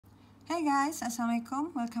Hey guys,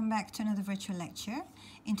 Assalamualaikum. Welcome back to another virtual lecture.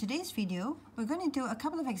 In today's video, we're going to do a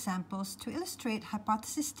couple of examples to illustrate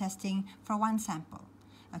hypothesis testing for one sample.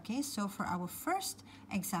 Okay, so for our first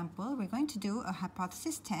example, we're going to do a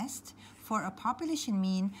hypothesis test for a population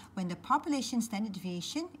mean when the population standard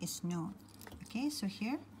deviation is known. Okay, so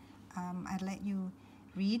here, I'll let you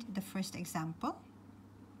read the first example.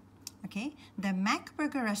 Okay, the Mac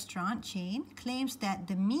Burger restaurant chain claims that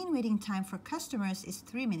the mean waiting time for customers is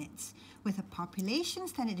 3 minutes, with a population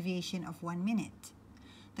standard deviation of 1 minute.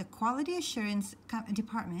 The Quality Assurance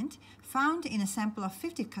Department found in a sample of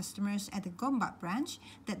 50 customers at the Gombak branch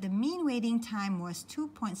that the mean waiting time was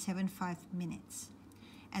 2.75 minutes.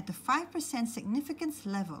 At the 5% significance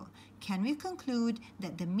level, can we conclude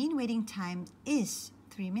that the mean waiting time is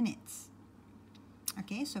 3 minutes?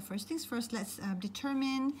 Okay, so first things first, let's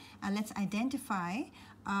let's identify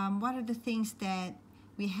what are the things that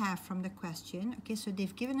we have from the question. Okay, so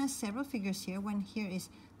they've given us several figures here. One here is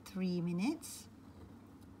 3 minutes.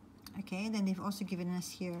 Okay, then they've also given us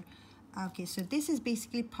here, okay, so this is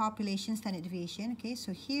basically population standard deviation. Okay,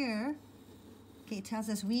 so here, okay, it tells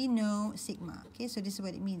us we know sigma. Okay, so this is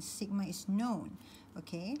what it means. Sigma is known.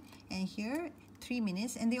 Okay, and here 3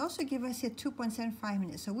 minutes, and they also give us here 2.75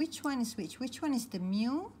 minutes. So which one is which? Which one is the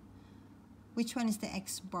mu? Which one is the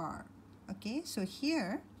x bar? Okay, so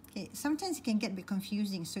here, okay, sometimes it can get a bit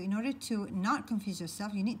confusing. So in order to not confuse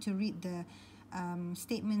yourself, you need to read the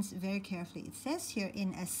statements very carefully. It says here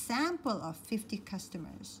in a sample of 50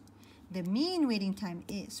 customers, the mean waiting time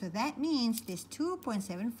is, so that means this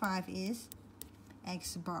 2.75 is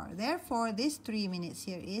x bar. Therefore, this 3 minutes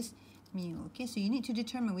here is mu. Okay, so you need to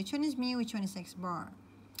determine which one is mu, which one is x bar.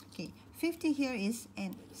 Okay, 50 here is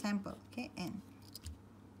n, sample, okay, n.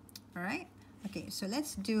 All right, okay, so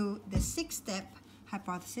let's do the 6-step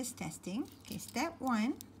hypothesis testing. Okay, step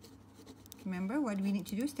 1, remember what we need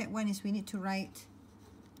to do? Step 1 is we need to write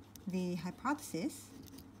the hypothesis.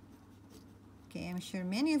 Okay, I'm sure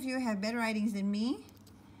many of you have better writings than me.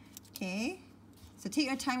 Okay, so take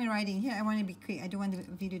your time in writing. Here, I want to be quick. I don't want the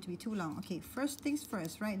video to be too long. Okay, first things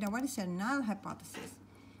first, right? Now, what is a null hypothesis?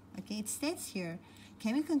 Okay, it states here,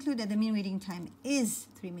 can we conclude that the mean waiting time is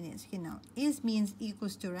 3 minutes? Okay, now, is means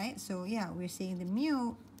equals to, right? So, yeah, we're saying the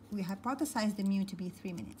mu, we hypothesize the mu to be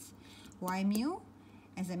 3 minutes. Why mu?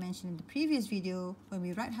 As I mentioned in the previous video, when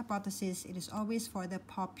we write hypothesis, it is always for the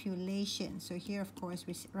population. So here, of course,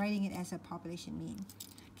 we're writing it as a population mean.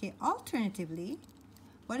 Okay, alternatively,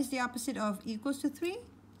 what is the opposite of equals to 3?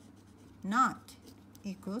 Not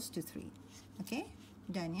equals to 3. Okay,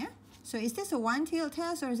 done, yeah? So is this a one-tailed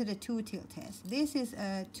test or is it a two-tailed test? This is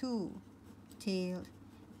a two-tailed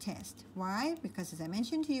test. Why? Because as I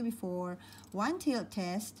mentioned to you before, one-tailed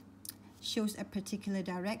test shows a particular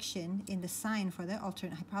direction in the sign for the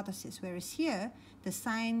alternate hypothesis, whereas here, the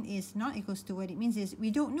sign is not equals to. What it means is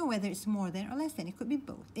we don't know whether it's more than or less than. It could be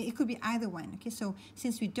both. It could be either one. Okay, so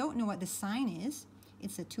since we don't know what the sign is,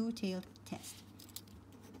 it's a two-tailed test.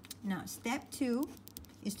 Now, step 2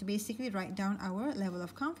 is to basically write down our level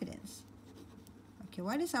of confidence. Okay,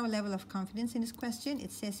 what is our level of confidence in this question?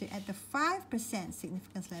 It says here at the 5%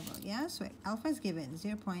 significance level. Yeah, so alpha is given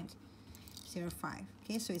 0.05.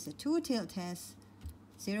 Okay, so it's a two-tailed test,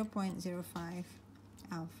 0.05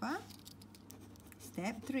 alpha.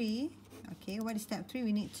 Step 3. Okay, what is step 3?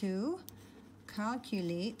 We need to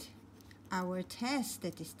calculate our test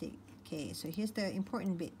statistic. Okay, so here's the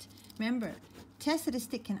important bit. Remember, test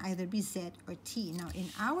statistic can either be Z or T. Now, in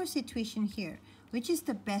our situation here, which is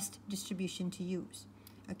the best distribution to use?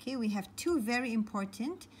 Okay, we have two very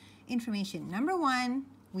important information. Number 1,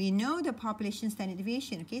 we know the population standard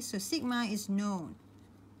deviation. Okay, so sigma is known.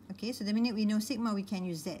 Okay, so the minute we know sigma, we can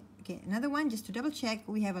use Z. Okay, another one, just to double check,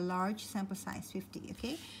 we have a large sample size, 50.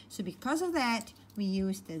 Okay, so because of that, we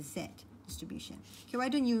use the Z distribution. Okay, why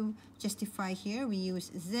don't you justify here? We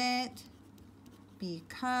use Z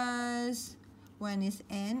because one is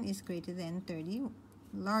n is greater than 30,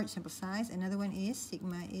 large sample size. Another one is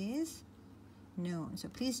sigma is known. So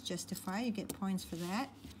please justify. You get points for that.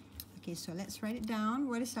 Okay, so let's write it down.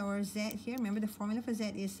 What is our Z here? Remember the formula for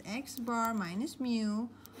Z is x bar minus mu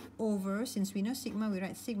over, since we know sigma, we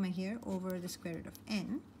write sigma here, over the square root of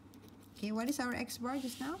n. Okay, what is our x bar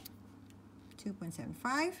just now?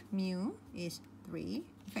 2.75. Mu is 3.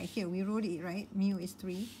 In fact, here we wrote it right. Mu is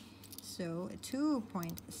 3. So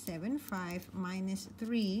 2.75 minus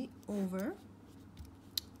 3 over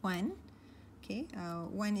 1. Okay,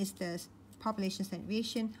 1 is the population standard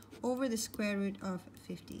deviation over the square root of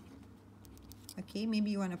 50. Okay,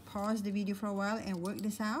 maybe you want to pause the video for a while and work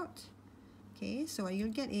this out. Okay, so what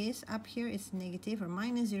you'll get is up here it's negative or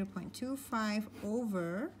minus 0.25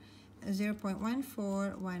 over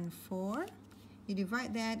 0.1414. You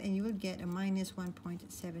divide that and you will get a minus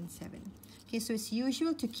 1.77. Okay, so it's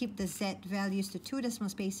usual to keep the Z values to 2 decimal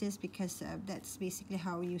spaces because that's basically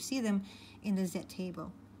how you see them in the Z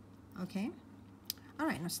table. Okay. All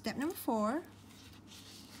right, now step number 4.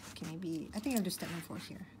 Okay, maybe, I think I'll do step number 4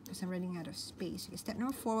 here because I'm running out of space. Okay, step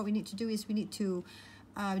number 4, what we need to do is we need to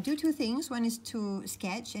do 2 things. One is to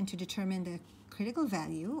sketch and to determine the critical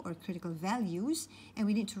value or critical values, and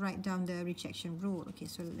we need to write down the rejection rule. Okay,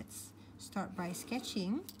 so let's start by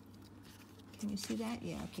sketching. Can you see that?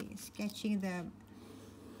 Yeah, okay, sketching the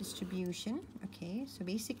distribution. Okay, so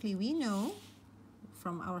basically we know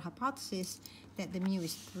from our hypothesis that the mu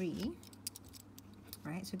is 3,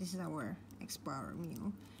 right? So this is our x bar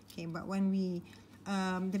mu. Okay, but when we,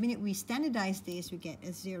 the minute we standardize this, we get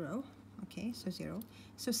a 0. Okay, so 0.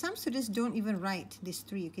 So some students don't even write this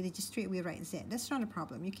 3. Okay, they just straight away write Z. That's not a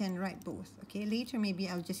problem. You can write both. Okay, later maybe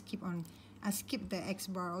I'll just I'll skip the x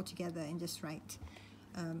bar altogether and just write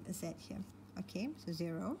a Z here. Okay, so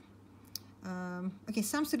 0. Okay,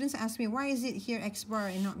 some students ask me, why is it here x bar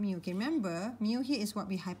and not mu? Okay, remember, mu here is what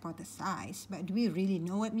we hypothesize, but do we really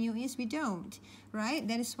know what mu is? We don't, right?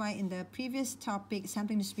 That is why in the previous topic,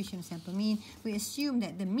 sampling distribution and sample mean, we assume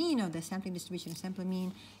that the mean of the sampling distribution and sample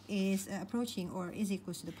mean is approaching or is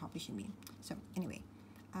equal to the population mean. So anyway,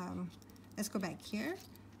 let's go back here.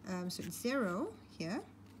 So it's 0 here.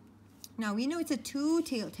 Now we know it's a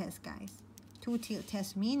two-tailed test, guys. Two-tailed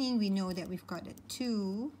test meaning we know that we've got a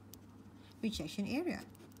 2 rejection area.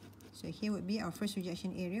 So here would be our first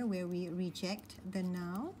rejection area where we reject the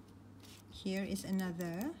null. Here is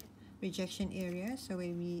another rejection area, so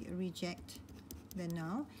where we reject the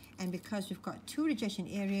null. And because we've got 2 rejection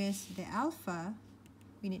areas, the alpha,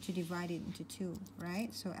 we need to divide it into 2,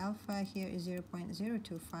 right? So alpha here is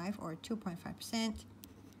 0.025 or 2.5%.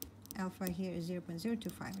 Alpha here is 0.025 or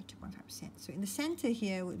 2.5%. So in the center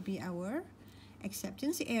here would be our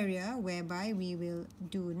acceptance area, whereby we will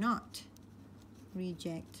do not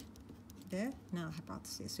reject the null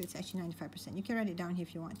hypothesis. So it's actually 95%. You can write it down here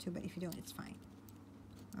if you want to, but if you don't, it's fine.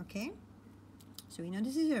 Okay? So we know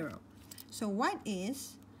this is 0. So what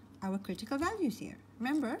is our critical values here?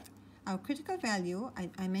 Remember, our critical value,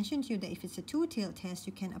 I mentioned to you that if it's a two-tailed test,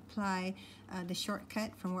 you can apply the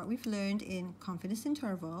shortcut from what we've learned in confidence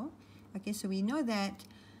interval. Okay, so we know that,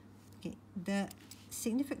 okay, the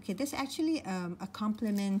significant, okay, there's actually a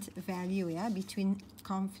complement value, yeah, between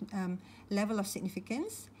level of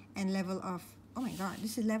significance and level of, oh my god,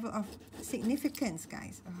 this is level of significance,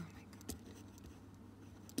 guys. Oh my god.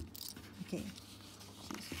 Okay,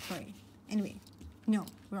 sorry. Anyway, no,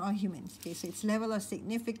 we're all humans. Okay, so it's level of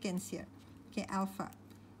significance here. Okay, alpha,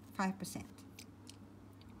 5%.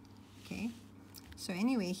 Okay, so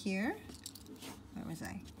anyway here, where was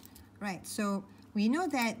I? Right, so we know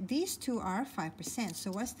that these two are 5%.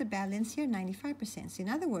 So what's the balance here? 95%. So in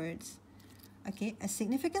other words, okay, a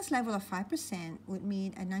significance level of 5% would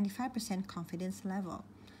mean a 95% confidence level,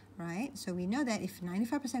 right? So we know that if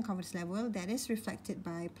 95% confidence level, that is reflected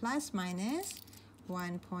by plus minus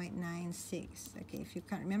 1.96. Okay, if you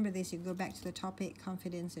can't remember this, you go back to the topic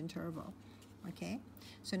confidence interval. Okay,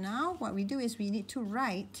 so now what we do is we need to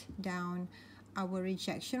write down our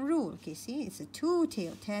rejection rule. Okay, see, it's a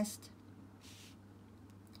two-tailed test.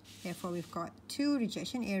 Therefore, we've got 2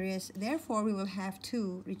 rejection areas. Therefore, we will have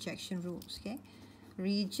 2 rejection rules. Okay,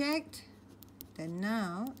 reject the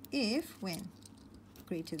null if, when,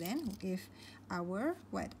 greater than, if our,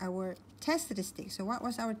 what, our test statistic. So what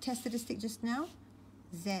was our test statistic just now?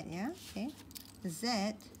 Z, yeah, okay,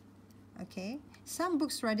 Z, okay. Some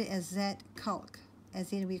books write it as Z calc,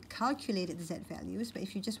 as in we calculated the Z values, but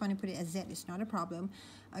if you just want to put it as Z, it's not a problem.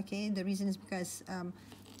 Okay, the reason is because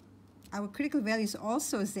our critical value is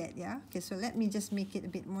also Z, yeah? Okay, so let me just make it a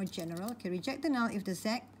bit more general. Okay, reject the null if the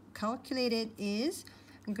Z calculated is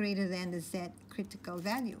greater than the Z critical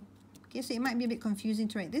value. Okay, so it might be a bit confusing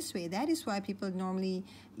to write this way. That is why people normally,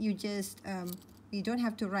 you just, you don't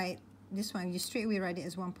have to write this one, you straight away write it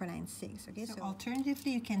as 1.96. Okay, so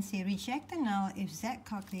alternatively, you can say reject the null if Z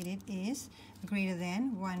calculated is greater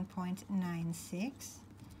than 1.96.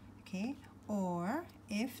 Okay, or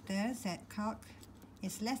if the Z calc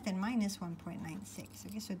is less than minus 1.96.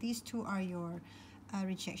 Okay, so these two are your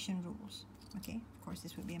rejection rules. Okay, of course,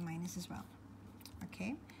 this would be a minus as well.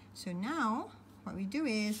 Okay, so now what we do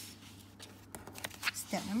is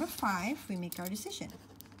step number 5, we make our decision.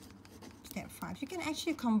 Step 5, you can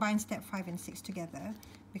actually combine step 5 and 6 together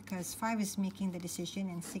because 5 is making the decision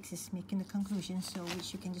and 6 is making the conclusion, so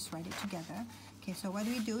which you can just write it together. Okay, so what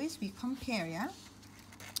we do is we compare, yeah?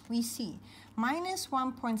 We see minus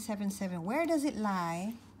 1.77, where does it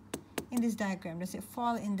lie in this diagram? Does it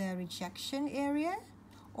fall in the rejection area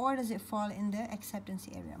or does it fall in the acceptance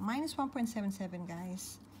area? Minus 1.77,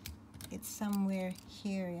 guys. It's somewhere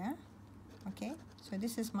here, yeah? Okay, so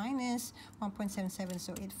this is minus 1.77,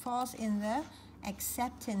 so it falls in the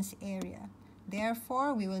acceptance area.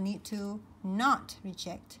 Therefore, we will need to not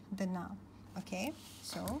reject the null. Okay,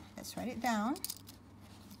 so let's write it down.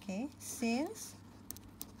 Okay, since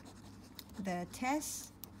the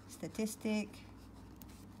test statistic,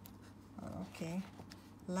 okay,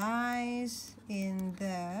 lies in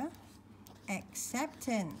the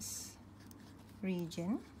acceptance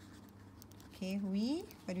region, okay,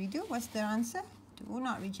 what do we do? What's the answer? Do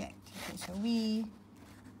not reject. Okay, so we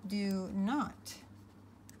do not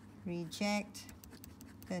reject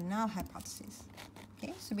the null hypothesis.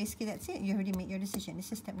 Okay, so basically that's it. You already made your decision.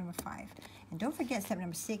 This is step number 5. And don't forget, step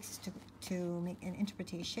number 6 is to make an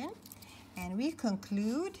interpretation. And we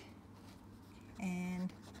conclude,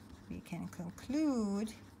 and we can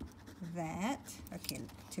conclude that, okay,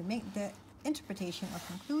 to make the interpretation or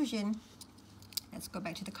conclusion, let's go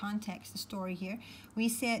back to the context, the story here. We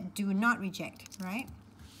said do not reject, right?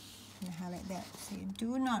 I'm going to highlight that. Say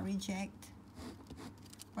do not reject.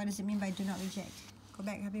 What does it mean by do not reject? Go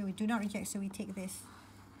back up here. We do not reject, so we take this.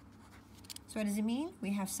 So what does it mean?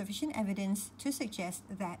 We have sufficient evidence to suggest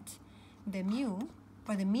that the mu,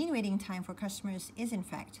 or the mean waiting time for customers, is in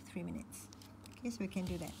fact 3 minutes. Okay, so we can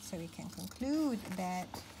do that. So we can conclude that,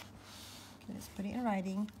 okay, let's put it in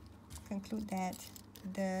writing, conclude that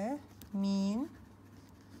the mean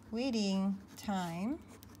waiting time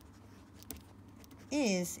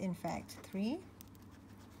is in fact 3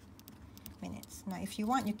 minutes. Now, if you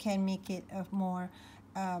want, you can make it a more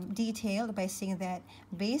detailed by saying that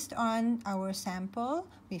based on our sample,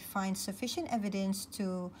 we find sufficient evidence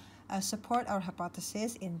to support our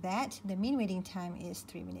hypothesis in that the mean waiting time is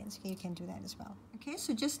 3 minutes. Okay, you can do that as well. Okay,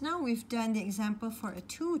 so just now we've done the example for a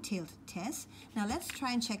two-tailed test. Now let's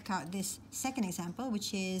try and check out this second example,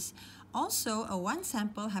 which is also a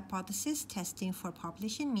one-sample hypothesis testing for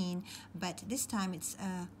population mean, but this time it's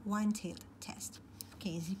a one-tailed test.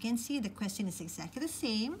 Okay, as you can see, the question is exactly the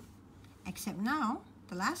same, except now,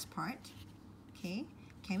 the last part, okay,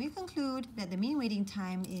 can we conclude that the mean waiting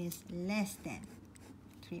time is less than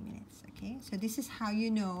 3 minutes? Okay, so this is how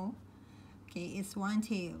you know, okay, it's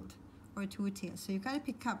one-tailed or two-tailed. So you've got to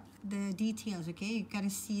pick up the details, okay? You've got to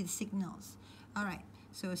see the signals. All right,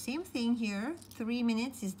 so same thing here. 3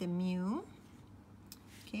 minutes is the mu.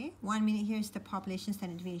 Okay, 1 minute here is the population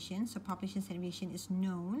standard deviation. So population standard deviation is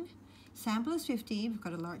known. Sample is 50, we've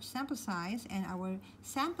got a large sample size, and our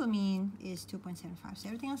sample mean is 2.75. So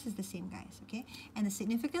everything else is the same, guys, okay? And the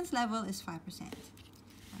significance level is 5%.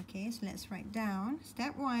 Okay, so let's write down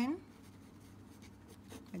step 1.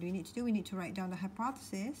 What do we need to do? We need to write down the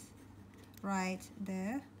hypothesis. Write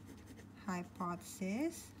the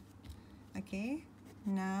hypothesis. Okay,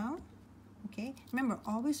 now, okay, remember,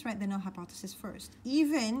 always write the null hypothesis first.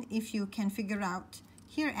 Even if you can figure out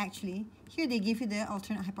here, actually, here they give you the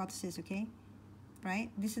alternate hypothesis, okay? Right?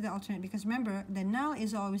 This is the alternate because remember, the null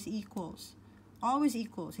is always equals. Always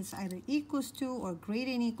equals. It's either equals to or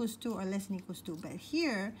greater than equals to or less than equals to. But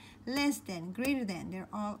here, less than, greater than, they're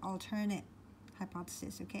all alternate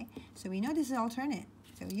hypothesis, okay? So we know this is alternate.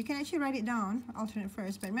 So you can actually write it down, alternate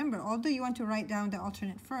first. But remember, although you want to write down the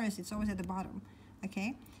alternate first, it's always at the bottom,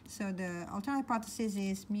 okay? So the alternate hypothesis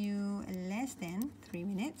is mu less than 3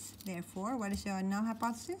 minutes. Therefore, what is your null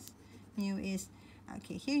hypothesis? Mu is,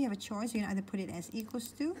 okay, here you have a choice. You can either put it as equals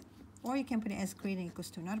to, or you can put it as greater than equals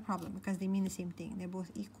to. Not a problem, because they mean the same thing. They're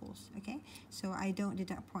both equals, okay? So I don't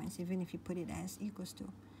deduct points, even if you put it as equals to.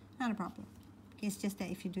 Not a problem. Okay, it's just that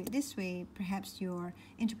if you do it this way, perhaps your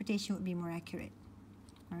interpretation would be more accurate.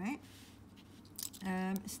 All right?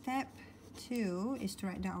 Step 2 is to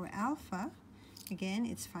write down our alpha. Again,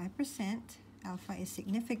 it's 5%. Alpha is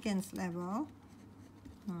significance level.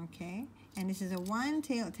 Okay, and this is a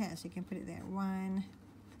one-tailed test. You can put it there,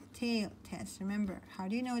 one-tailed test. Remember, how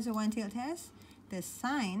do you know it's a one-tailed test? The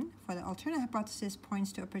sign for the alternate hypothesis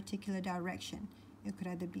points to a particular direction. It could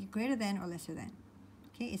either be greater than or lesser than.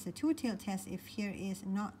 Okay, it's a two-tailed test if here is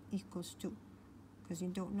not equals to, because you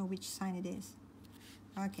don't know which sign it is.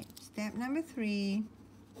 Okay, step number 3,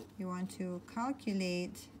 you want to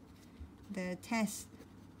calculate the test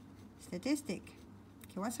statistic.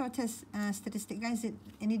 Okay, what's our test statistic, guys? Is it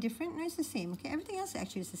any different? No, it's the same. Okay, everything else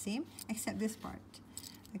actually is the same except this part.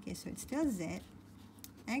 Okay, so it's still z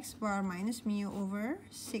x bar minus mu over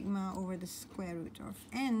sigma over the square root of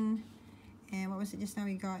n. And what was it just now?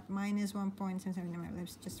 We got minus 1.77.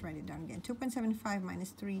 Let's just write it down again. 2.75 minus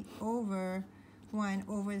 3 over 1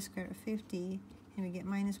 over the square root of 50 and we get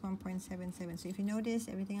minus 1.77. So if you notice,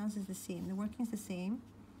 everything else is the same. The working is the same.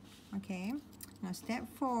 Okay, now step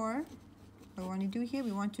 4, what we want to do here,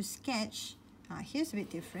 we want to sketch. Here's a bit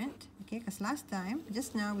different, okay, because last time,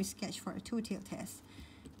 just now, we sketched for a 2-tailed test.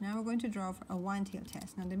 Now we're going to draw for a 1-tailed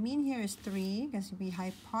test. Now the mean here is 3, because we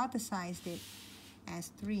hypothesized it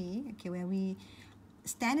as 3. Okay, when we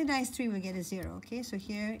standardize 3, we'll get a 0. Okay, so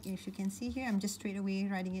here, if you can see here, I'm just straight away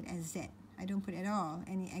writing it as Z. I don't put at all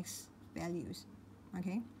any X values.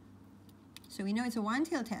 Okay, so we know it's a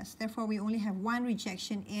 1-tailed test, therefore we only have one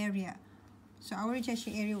rejection area. So our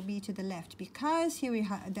rejection area will be to the left, because here we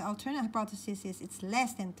have the alternate hypothesis is it's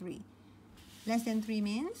less than 3. Less than 3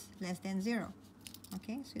 means less than 0.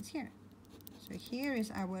 Okay, so it's here. So here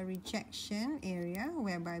is our rejection area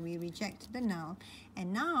whereby we reject the null.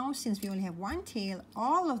 And now, since we only have one tail,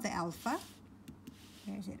 all of the alpha,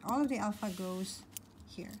 there's it, all of the alpha goes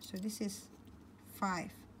here. So this is 5%.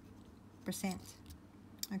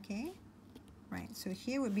 Okay, right, so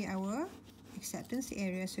here would be our acceptance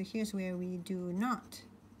area. So here's where we do not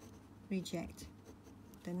reject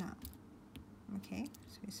the null. Okay,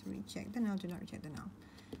 so it's reject the null, do not reject the null.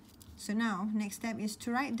 So now, next step is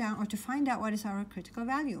to write down or to find out what is our critical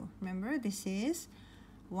value. Remember, this is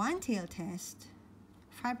 1-tailed test,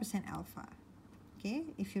 5% alpha. Okay,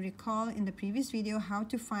 if you recall in the previous video how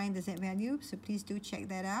to find the Z value, so please do check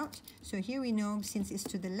that out. So here we know since it's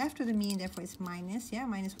to the left of the mean, therefore it's minus, yeah,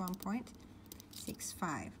 minus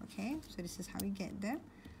 1.65. Okay, so this is how we get the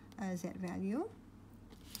Z value.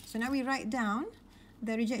 So now we write down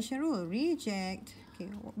the rejection rule. Reject,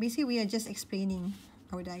 okay, basically we are just explaining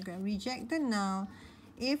our diagram. Reject the null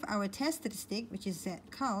if our test statistic, which is Z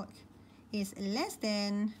calc, is less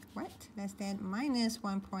than, what? Less than minus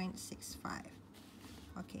 1.65.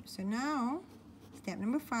 Okay, so now, step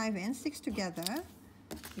number 5 and 6 together,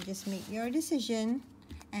 you just make your decision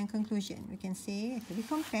and conclusion. We can say, okay, we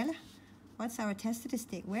compare. What's our test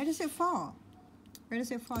statistic? Where does it fall? Where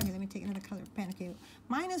does it fall? Okay, let me take another color pen. Okay,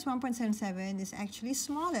 minus 1.77 is actually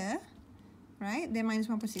smaller, right? Then minus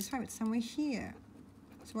 1.65, it's somewhere here.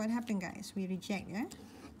 So what happened, guys? We reject, yeah?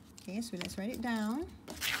 Okay, so let's write it down.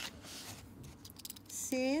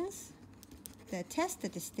 Since the test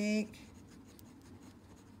statistic,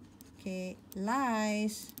 okay,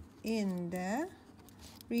 lies in the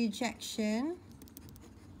rejection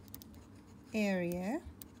area,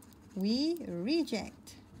 we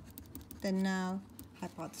reject the null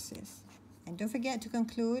hypothesis. And don't forget to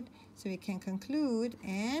conclude, so we can conclude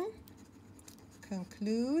and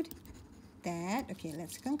conclude that, okay,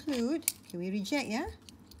 let's conclude. Okay, we reject, yeah?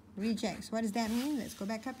 Reject. So what does that mean? Let's go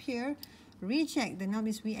back up here. Reject the null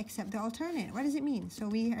means we accept the alternate. What does it mean? So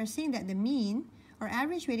we are saying that the mean or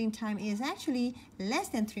average waiting time is actually less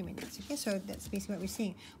than 3 minutes. Okay, so that's basically what we're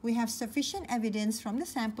saying. We have sufficient evidence from the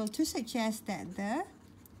sample to suggest that the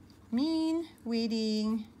mean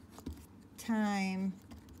waiting time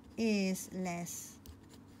is less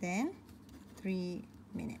than 3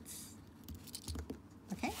 minutes.